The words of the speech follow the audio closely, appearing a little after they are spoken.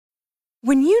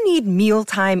When you need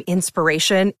mealtime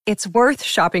inspiration, it's worth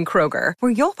shopping Kroger,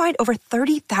 where you'll find over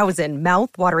 30,000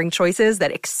 mouth-watering choices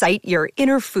that excite your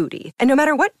inner foodie. And no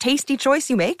matter what tasty choice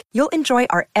you make, you'll enjoy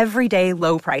our everyday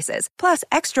low prices, plus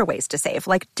extra ways to save,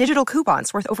 like digital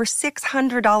coupons worth over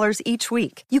 $600 each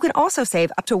week. You can also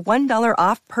save up to $1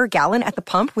 off per gallon at the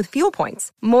pump with fuel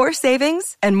points. More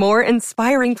savings and more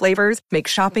inspiring flavors make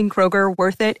shopping Kroger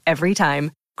worth it every time.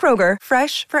 Kroger,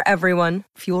 fresh for everyone.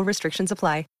 Fuel restrictions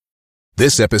apply.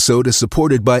 This episode is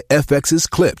supported by FX's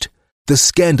Clipped, the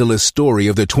scandalous story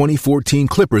of the 2014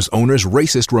 Clippers owner's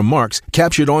racist remarks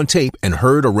captured on tape and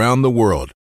heard around the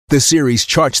world. The series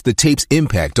charts the tape's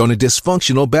impact on a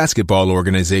dysfunctional basketball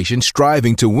organization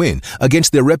striving to win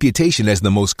against their reputation as the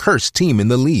most cursed team in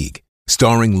the league.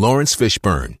 Starring Lawrence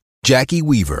Fishburne, Jackie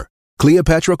Weaver,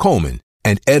 Cleopatra Coleman,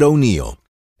 and Ed O'Neill.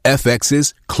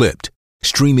 FX's Clipped,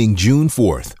 streaming June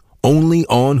 4th, only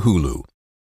on Hulu.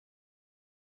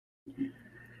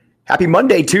 Happy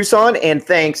Monday, Tucson, and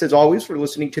thanks, as always, for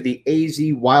listening to the AZ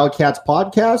Wildcats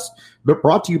podcast, but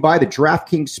brought to you by the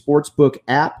DraftKings Sportsbook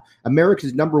app,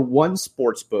 America's #1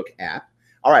 sportsbook app.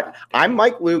 All right, I'm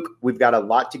Mike Luke. We've got a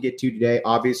lot to get to today.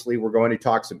 Obviously, we're going to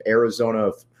talk some Arizona.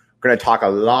 We're going to talk a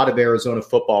lot of Arizona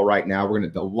football right now. We're going to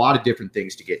do a lot of different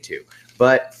things to get to.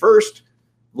 But first,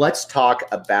 let's talk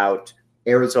about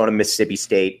Arizona, Mississippi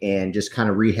State, and just kind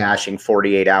of rehashing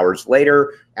 48 hours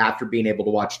later after being able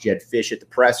to watch Jedd Fisch at the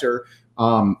presser.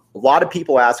 A lot of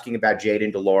people asking about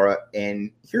Jayden de Laura, and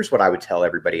here's what I would tell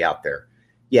everybody out there.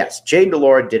 Yes, Jayden de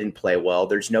Laura didn't play well.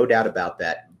 There's no doubt about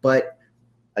that. But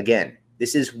again,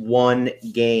 this is one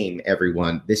game,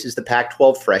 everyone. This is the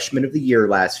Pac-12 Freshman of the Year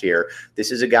last year.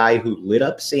 This is a guy who lit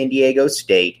up San Diego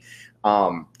State.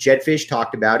 Jedd Fisch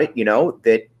talked about it,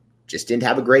 that just didn't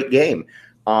have a great game.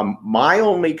 My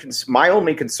only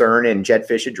concern, and Jedd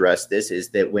Fisch addressed this, is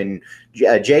that when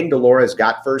Jayden de Laura's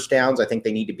got first downs, I think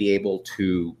he's got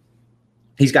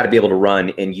to be able to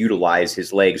run and utilize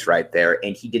his legs right there,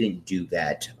 and he didn't do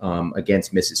that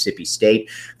against Mississippi State.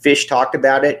 Fisch talked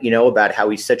about it, about how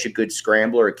he's such a good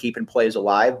scrambler at keeping plays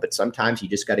alive, but sometimes you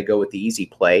just got to go with the easy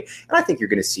play, and I think you're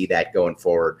going to see that going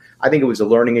forward. I think it was a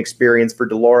learning experience for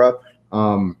de Laura,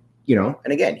 and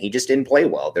again, he just didn't play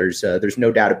well. There's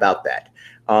no doubt about that.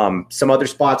 Some other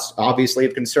spots, obviously,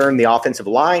 of concern, the offensive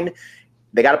line,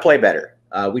 they got to play better.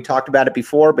 We talked about it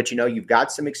before, but, you've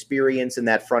got some experience in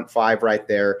that front five right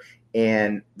there,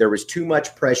 and there was too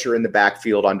much pressure in the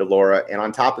backfield on de Laura. And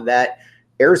on top of that,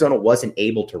 Arizona wasn't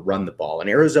able to run the ball, and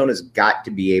Arizona's got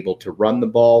to be able to run the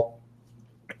ball,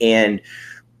 and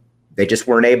they just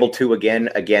weren't able to, again,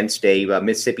 against a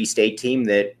Mississippi State team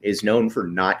that is known for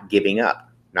not giving up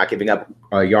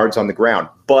yards on the ground.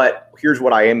 But here's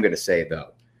what I am going to say,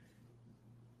 though.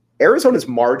 Arizona's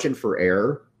margin for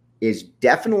error is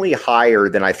definitely higher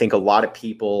than I think a lot of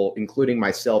people, including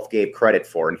myself, gave credit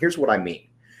for. And here's what I mean.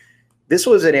 This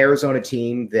was an Arizona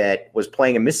team that was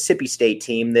playing a Mississippi State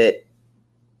team that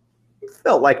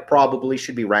felt like probably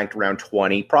should be ranked around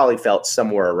 20, probably felt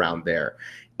somewhere around there.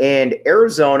 And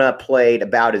Arizona played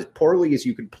about as poorly as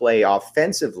you could play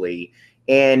offensively,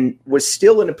 and was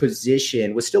still in a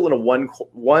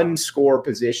one score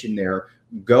position there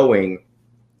going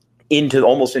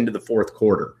almost into the fourth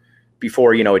quarter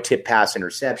before, a tip pass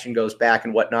interception goes back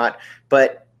and whatnot.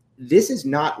 But this is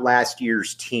not last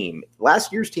year's team.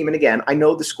 Last year's team, and again, I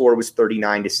know the score was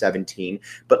 39-17,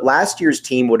 but last year's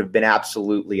team would have been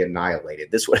absolutely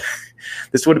annihilated. This would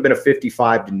have been a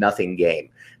 55-0 game.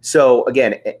 So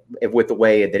again, with the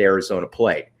way that Arizona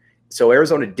played. So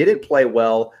Arizona didn't play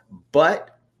well,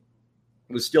 but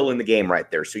was still in the game right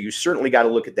there. So you certainly got to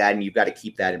look at that, and you've got to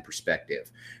keep that in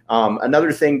perspective.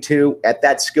 Another thing, too, at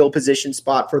that skill position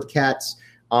spot for the Cats,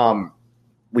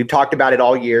 we've talked about it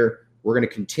all year. We're going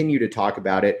to continue to talk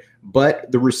about it. But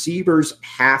the receivers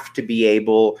have to be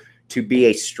able to be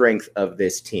a strength of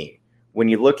this team. When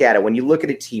you look at it, when you look at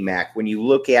a T-Mac, when you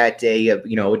look at a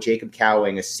Jacob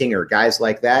Cowing, a Singer, guys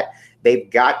like that, they've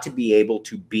got to be able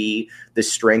to be the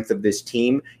strength of this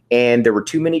team. And there were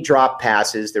too many drop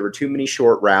passes. There were too many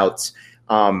short routes.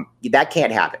 That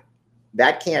can't happen.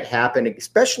 That can't happen,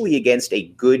 especially against a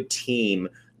good team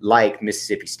like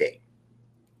Mississippi State.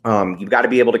 You've got to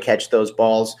be able to catch those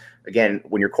balls. Again,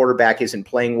 when your quarterback isn't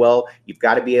playing well, you've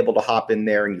got to be able to hop in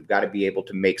there, and you've got to be able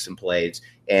to make some plays.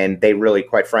 And they really,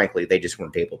 quite frankly, they just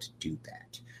weren't able to do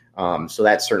that. So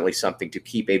that's certainly something to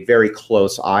keep a very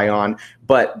close eye on,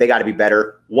 but they got to be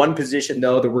better. One position,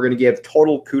 though, that we're going to give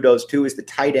total kudos to is the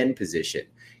tight end position.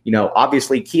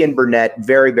 Obviously, Kean Burnett,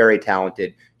 very, very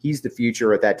talented. He's the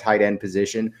future at that tight end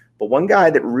position. But one guy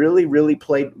that really, really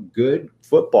played good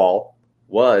football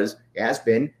has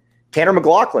been Tanner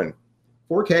McLaughlin.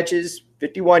 4 catches,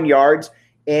 51 yards.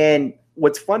 And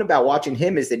what's fun about watching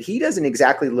him is that he doesn't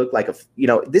exactly look like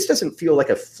this doesn't feel like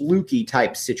a fluky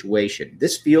type situation.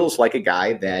 This feels like a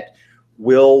guy that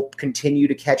will continue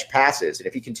to catch passes. And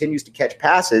if he continues to catch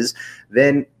passes,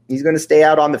 then he's going to stay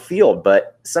out on the field.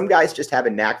 But some guys just have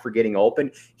a knack for getting open.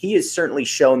 He has certainly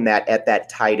shown that at that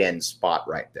tight end spot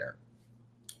right there.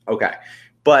 Okay.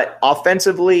 But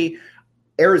offensively,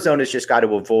 Arizona's just got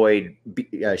to avoid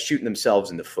shooting themselves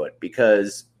in the foot,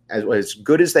 because as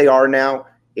good as they are now,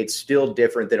 it's still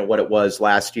different than what it was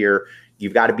last year.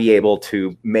 You've got to be able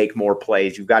to make more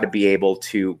plays. You've got to be able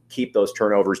to keep those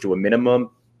turnovers to a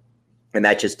minimum. And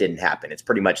that just didn't happen. It's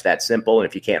pretty much that simple. And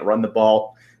if you can't run the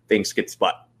ball, things can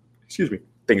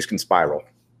spiral.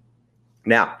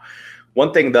 Now,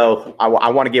 one thing, though, I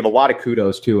want to give a lot of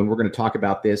kudos to, and we're going to talk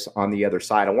about this on the other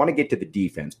side. I want to get to the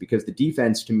defense, because the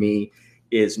defense, to me,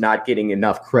 is not getting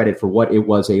enough credit for what it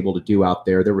was able to do out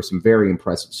there. There was some very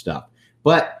impressive stuff.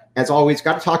 But, as always,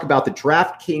 got to talk about the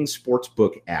DraftKings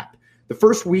Sportsbook app. The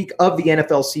first week of the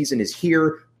NFL season is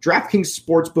here. DraftKings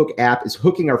Sportsbook app is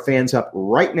hooking our fans up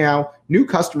right now. New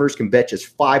customers can bet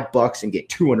just $5 and get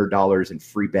 $200 in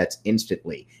free bets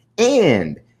instantly.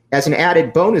 And as an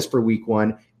added bonus for week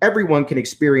one, everyone can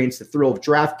experience the thrill of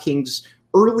DraftKings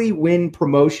early win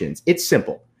promotions. It's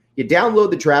simple. You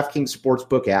download the DraftKings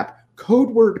Sportsbook app,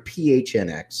 code word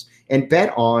PHNX, and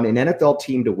bet on an NFL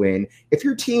team to win. If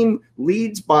your team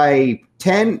leads by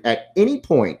 10 at any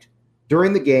point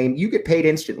during the game, you get paid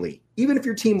instantly, even if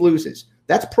your team loses.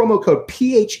 That's promo code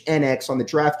PHNX on the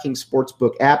DraftKings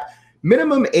Sportsbook app.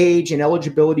 Minimum age and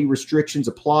eligibility restrictions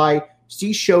apply.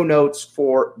 See show notes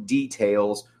for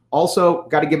details. Also,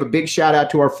 got to give a big shout out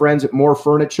to our friends at More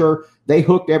Furniture. They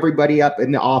hooked everybody up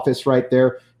in the office right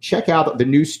there. Check out the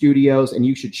new studios, and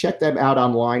you should check them out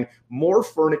online,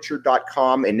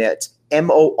 morefurniture.com, and that's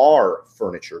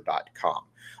morfurniture.com.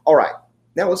 All right,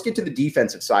 now let's get to the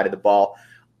defensive side of the ball.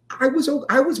 I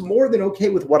was more than okay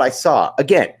with what I saw.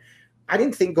 Again, I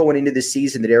didn't think going into the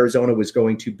season that Arizona was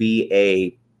going to be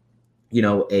a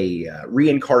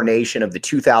reincarnation of the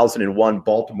 2001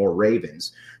 Baltimore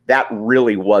Ravens. That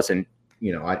really wasn't,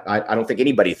 I don't think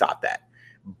anybody thought that.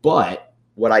 But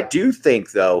what I do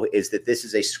think, though, is that this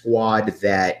is a squad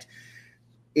that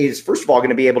is, first of all, going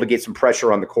to be able to get some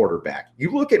pressure on the quarterback.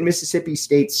 You look at Mississippi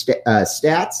State's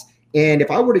stats, and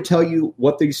if I were to tell you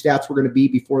what these stats were going to be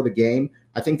before the game,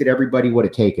 I think that everybody would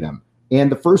have taken them.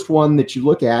 And the first one that you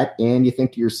look at and you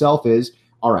think to yourself is,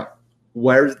 all right,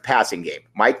 where's the passing game?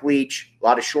 Mike Leach, a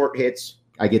lot of short hits.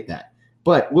 I get that.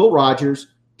 But Will Rogers,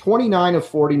 39 of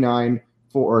 49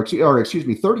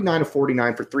 39 of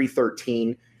 49 for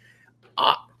 313.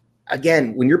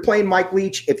 Again, when you're playing Mike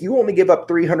Leach, if you only give up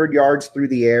 300 yards through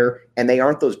the air and they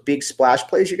aren't those big splash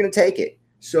plays, you're going to take it.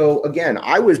 So, again,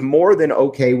 I was more than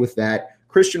okay with that.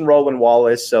 Christian Roland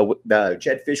Wallace, so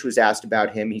Jed Fish was asked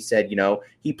about him. He said,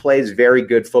 he plays very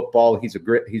good football. He's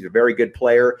a very good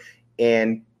player,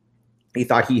 and he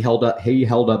thought he held up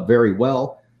very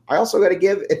well. I also got to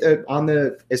give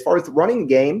as far as the running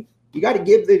game, you got to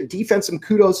give the defense some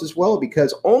kudos as well,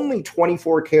 because only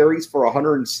 24 carries for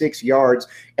 106 yards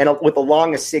and with a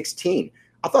long of 16.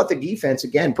 I thought the defense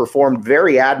again performed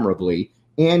very admirably.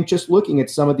 And just looking at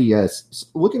some of the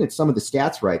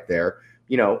stats right there,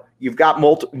 you've got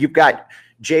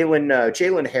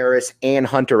Jalen Harris and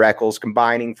Hunter Echols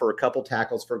combining for a couple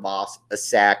tackles for loss, a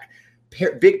sack.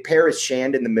 Big Paris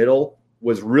Shand in the middle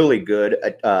was really good.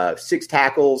 6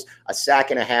 tackles, a sack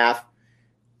and a half.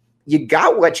 You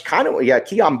got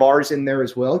Keon Barr's in there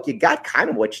as well. You got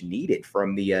kind of what you needed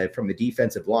from the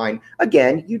defensive line.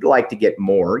 Again, you'd like to get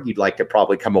more. You'd like to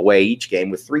probably come away each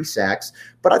game with 3 sacks.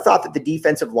 But I thought that the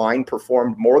defensive line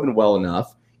performed more than well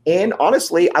enough. And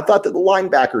honestly, I thought that the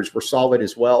linebackers were solid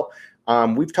as well.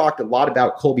 We've talked a lot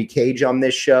about Colby Cage on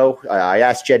this show. I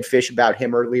asked Jed Fish about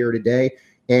him earlier today,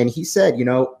 and he said,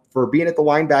 for being at the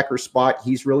linebacker spot,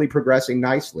 he's really progressing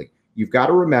nicely. You've got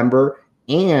to remember,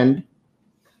 and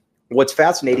what's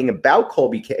fascinating about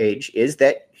Colby Cage is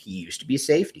that he used to be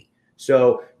safety.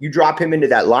 So you drop him into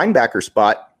that linebacker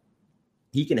spot,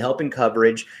 he can help in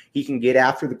coverage. He can get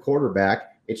after the quarterback.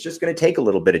 It's just going to take a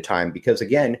little bit of time because,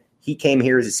 again, he came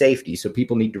here as a safety, so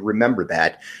people need to remember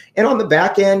that. And on the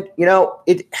back end,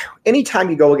 anytime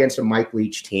you go against a Mike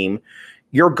Leach team,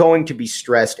 you're going to be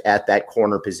stressed at that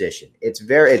corner position. It's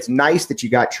nice that you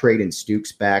got Traden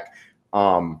Stukes back.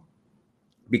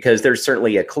 Because there's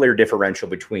certainly a clear differential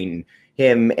between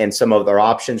him and some of their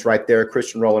options right there.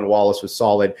 Christian Roland Wallace was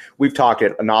solid. We've talked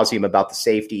ad nauseum about the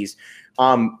safeties.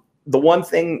 The one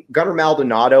thing, Gunnar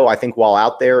Maldonado, I think while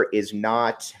out there is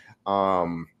not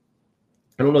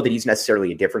I don't know that he's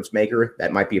necessarily a difference maker.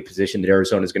 That might be a position that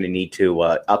Arizona is going to need to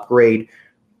upgrade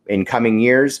in coming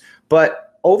years.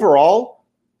 But overall,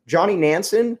 Johnny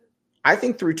Nansen, I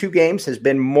think through 2 games has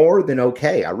been more than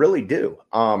okay. I really do.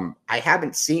 I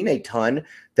haven't seen a ton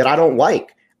that I don't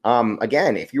like.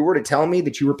 Again, if you were to tell me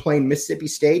that you were playing Mississippi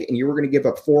State and you were going to give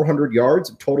up 400 yards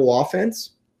of total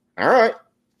offense, all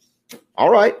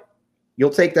right. You'll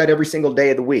take that every single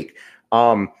day of the week.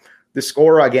 The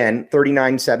score, again,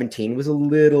 39-17 was a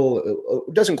little,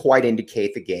 doesn't quite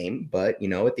indicate the game, but,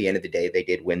 at the end of the day, they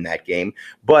did win that game.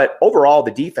 But overall,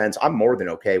 the defense, I'm more than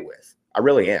okay with. I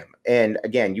really am. And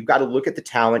again, you've got to look at the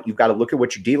talent. You've got to look at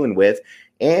what you're dealing with.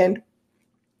 And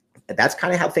that's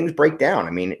kind of how things break down.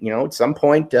 I mean, at some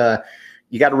point,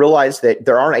 you got to realize that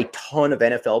there aren't a ton of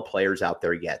NFL players out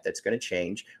there yet. That's going to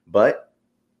change. But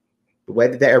the way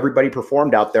that everybody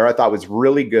performed out there, I thought was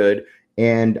really good.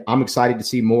 And I'm excited to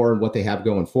see more of what they have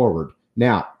going forward.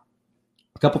 Now,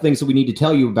 a couple things that we need to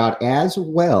tell you about as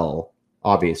well,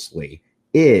 obviously,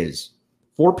 is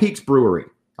Four Peaks Brewery.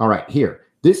 All right, here.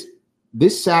 This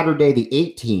Saturday, the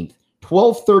 18th,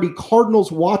 12:30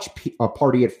 Cardinals watch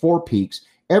party at Four Peaks.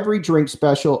 Every drink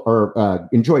special, or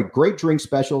enjoy great drink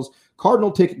specials,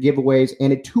 Cardinal ticket giveaways,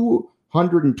 and a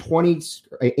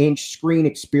 220-inch screen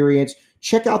experience.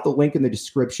 Check out the link in the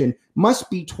description. Must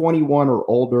be 21 or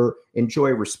older. Enjoy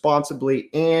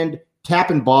responsibly. And Tap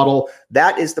and Bottle,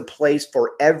 that is the place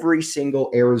for every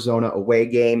single Arizona away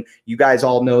game. You guys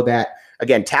all know that.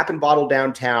 Again, Tap and Bottle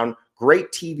downtown,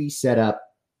 great TV setup.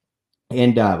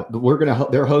 And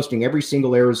they're hosting every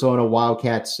single Arizona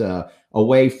Wildcats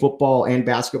away football and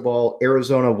basketball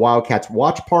Arizona Wildcats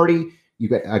watch party. You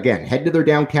got, again, head to their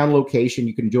downtown location.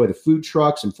 You can enjoy the food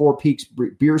trucks and Four Peaks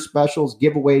beer specials,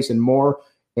 giveaways, and more.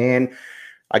 And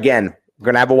again, we're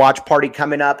going to have a watch party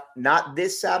coming up, not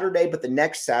this Saturday, but the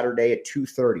next Saturday at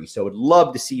 2:30. So I'd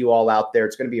love to see you all out there.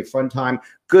 It's going to be a fun time.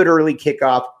 Good early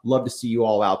kickoff. Love to see you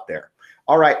all out there.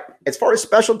 All right. As far as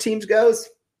special teams goes,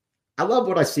 I love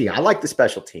what I see. I like the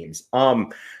special teams.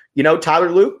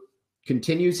 Tyler Luke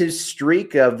continues his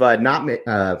streak of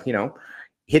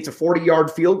hits a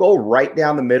 40-yard field goal right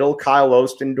down the middle. Kyle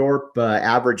Ostendorp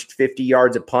averaged 50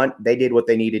 yards a punt. They did what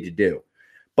they needed to do.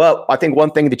 But I think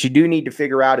one thing that you do need to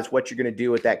figure out is what you're going to do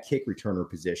with that kick returner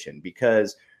position,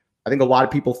 because I think a lot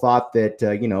of people thought that,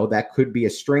 that could be a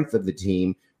strength of the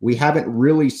team. We haven't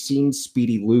really seen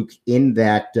Speedy Luke in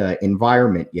that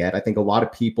environment yet. I think a lot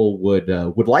of people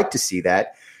would like to see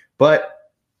that, but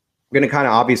I'm going to kind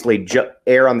of obviously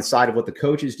err on the side of what the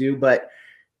coaches do. But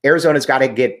Arizona's got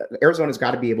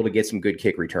to be able to get some good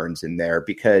kick returns in there,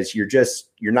 because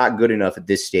you're not good enough at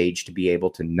this stage to be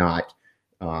able to not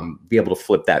be able to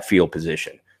flip that field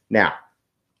position. Now,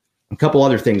 a couple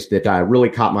other things that really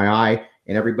caught my eye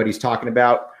and everybody's talking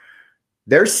about.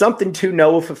 There's something to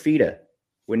Noah Fifita.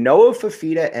 When Noah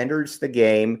Fifita enters the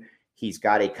game, he's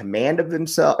got a command of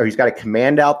himself, or he's got a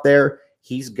command out there.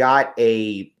 He's got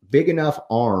a big enough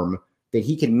arm that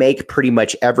he can make pretty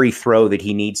much every throw that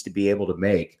he needs to be able to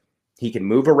make. He can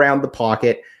move around the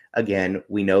pocket. Again,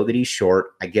 we know that he's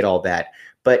short. I get all that.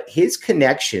 But his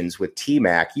connections with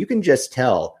T-Mac, you can just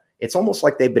tell. It's almost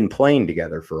like they've been playing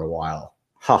together for a while.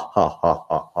 Ha, ha, ha,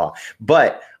 ha, ha.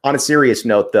 But on a serious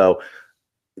note, though,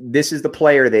 this is the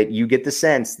player that you get the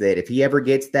sense that if he ever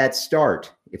gets that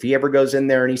start, if he ever goes in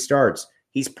there and he starts,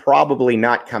 he's probably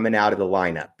not coming out of the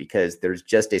lineup, because there's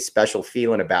just a special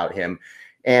feeling about him.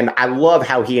 And I love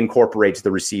how he incorporates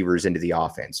the receivers into the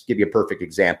offense. Give you a perfect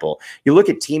example. You look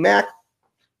at T-Mac,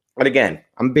 and again,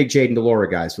 I'm a big Jayden de Laura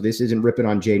guy, so this isn't ripping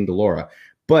on Jayden de Laura.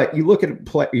 But you look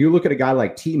at a guy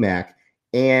like T-Mac,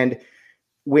 and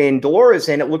when de Laura's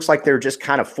in, it looks like they're just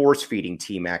kind of force-feeding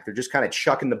T-Mac. They're just kind of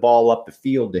chucking the ball up the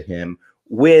field to him.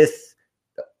 With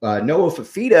Noah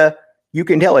Fifita, you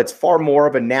can tell it's far more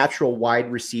of a natural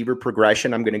wide receiver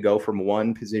progression. I'm going to go from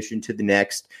one position to the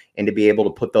next, and to be able to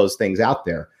put those things out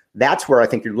there. That's where I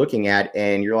think you're looking at,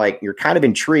 and you're kind of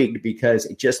intrigued, because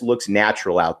it just looks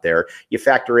natural out there. You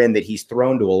factor in that he's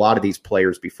thrown to a lot of these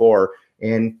players before,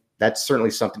 and that's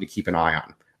certainly something to keep an eye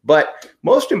on. But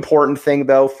most important thing,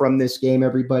 though, from this game,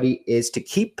 everybody, is to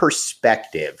keep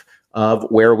perspective of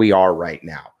where we are right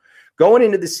now. Going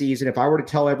into the season, if I were to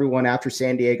tell everyone after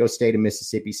San Diego State and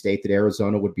Mississippi State that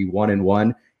Arizona would be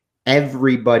 1-1,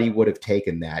 everybody would have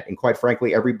taken that. And quite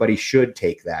frankly, everybody should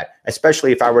take that,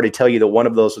 especially if I were to tell you that one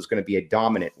of those was going to be a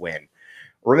dominant win.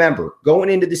 Remember, going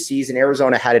into the season,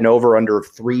 Arizona had an over-under of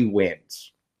 3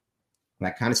 wins.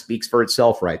 That kind of speaks for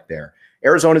itself right there.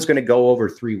 Arizona's going to go over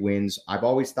 3 wins. I've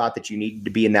always thought that you needed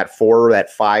to be in that 4 or that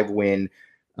 5-win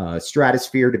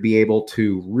stratosphere to be able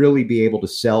to really be able to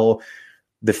sell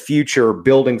the future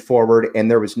building forward.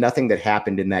 And there was nothing that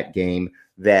happened in that game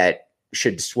that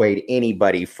should dissuade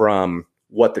anybody from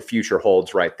what the future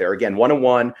holds right there. Again,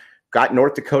 1-1, got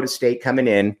North Dakota State coming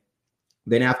in.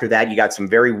 Then after that, you got some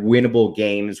very winnable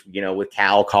games, with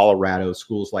Cal, Colorado,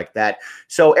 schools like that.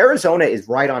 So Arizona is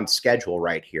right on schedule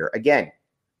right here. Again,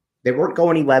 they weren't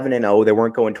going 11-0. They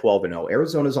weren't going 12-0.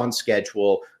 Arizona's on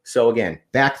schedule. So again,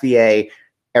 back the A.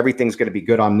 Everything's going to be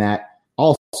good on that.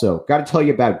 Also, got to tell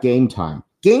you about Game Time.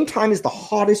 Game Time is the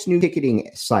hottest new ticketing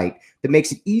site that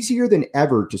makes it easier than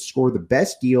ever to score the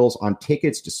best deals on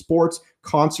tickets to sports,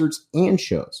 concerts, and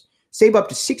shows. Save up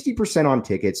to 60% on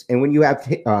tickets, and when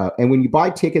you buy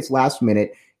tickets last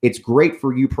minute, it's great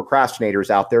for you procrastinators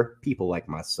out there, people like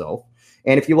myself.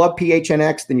 And if you love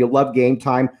PHNX, then you'll love Game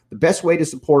Time. The best way to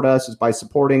support us is by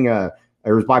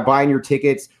by buying your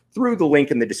tickets through the link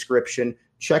in the description.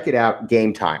 Check it out,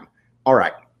 Game Time. All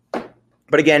right.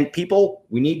 But again, people,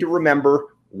 we need to remember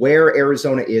where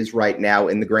Arizona is right now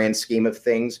in the grand scheme of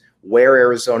things,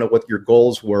 what your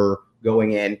goals were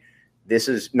going in. This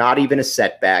is not even a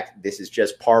setback. This is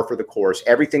just par for the course.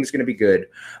 Everything's going to be good.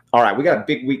 All right, we got a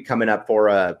big week coming up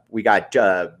we got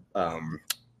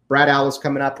Brad Allis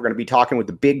coming up. We're going to be talking with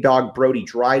the big dog, Brody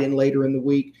Dryden, later in the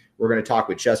week. We're going to talk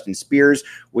with Justin Spears.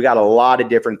 We got a lot of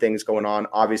different things going on.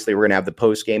 Obviously, we're going to have the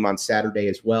post game on Saturday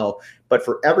as well. But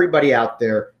for everybody out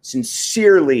there,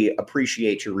 sincerely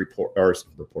appreciate your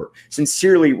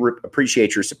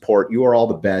appreciate your support. You are all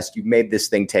the best. You've made this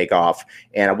thing take off,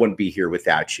 and I wouldn't be here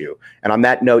without you. And on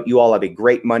that note, you all have a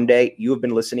great Monday. You have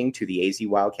been listening to the AZ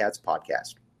Wildcats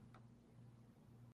podcast.